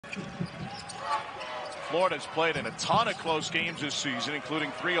Florida's played in a ton of close games this season,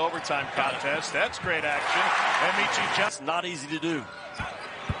 including 3 overtime contests. That's great action. And Meechie Johnson. Not easy to do.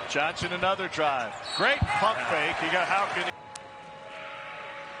 Johnson, another drive. Great pump fake. He got Houken.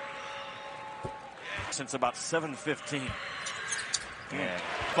 Since about 7:15. Yeah.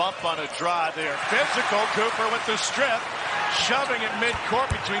 Bump on a drive. They are physical. Cooper with the strip. Shoving it midcourt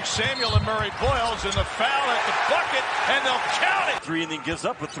between Samuel and Murray Boyles, and the foul at the bucket, and they'll count it. 3 and then gives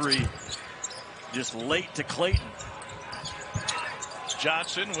up a 3. Just late to Clayton.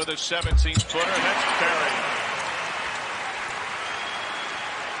 Johnson with a 17-footer. That's buried.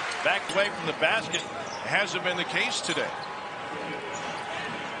 Back away from the basket. Hasn't been the case today.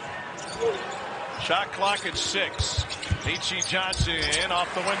 Shot clock at 6. Meechie Johnson in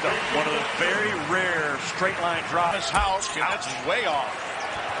off the window. One of the very rare straight line drives. House, and that's way off.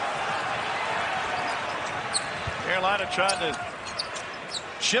 Carolina trying to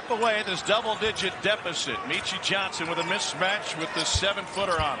chip away this double-digit deficit. Meechie Johnson with a mismatch with the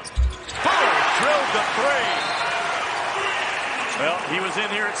 7-footer on him. Boom! Drilled the 3. Well, he was in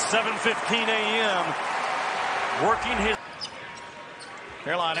here at 7:15 a.m. working his.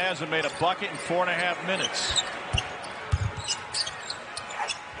 Carolina hasn't made a bucket in 4.5 minutes.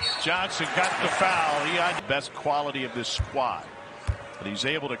 Johnson got the foul. He had the best quality of this squad, but he's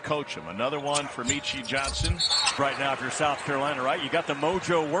able to coach him. Another one for Meechie Johnson. Right now, if you're South Carolina, right, you got the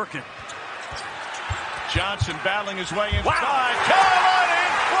mojo working. Johnson battling his way inside. Wow. Carolina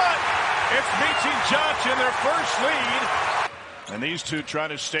in front. It's Meechie Johnson, their first lead. And these two trying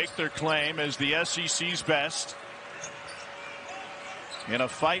to stake their claim as the SEC's best in a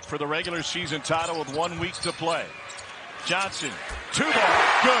fight for the regular season title with 1 week to play. Johnson, 2-ball,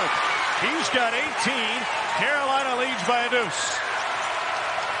 good. He's got 18. Carolina leads by a deuce.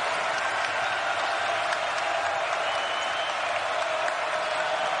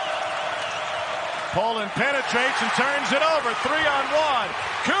 Poland penetrates and turns it over. 3-on-1.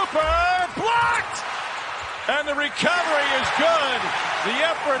 Cooper blocked. And the recovery is good. The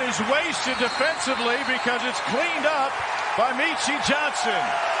effort is wasted defensively because it's cleaned up by Meechie Johnson.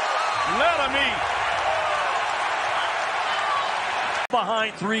 Let him eat.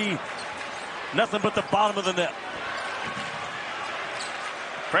 Behind 3. Nothing but the bottom of the net.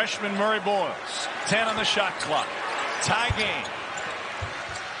 Freshman Murray Boyles. 10 on the shot clock. Tie game.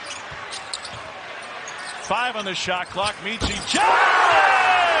 5 on the shot clock. Meechie Johnson!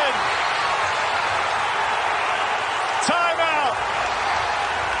 Timeout.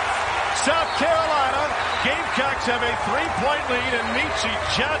 South Carolina. Gamecocks have a 3-point lead, and Meechie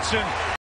Johnson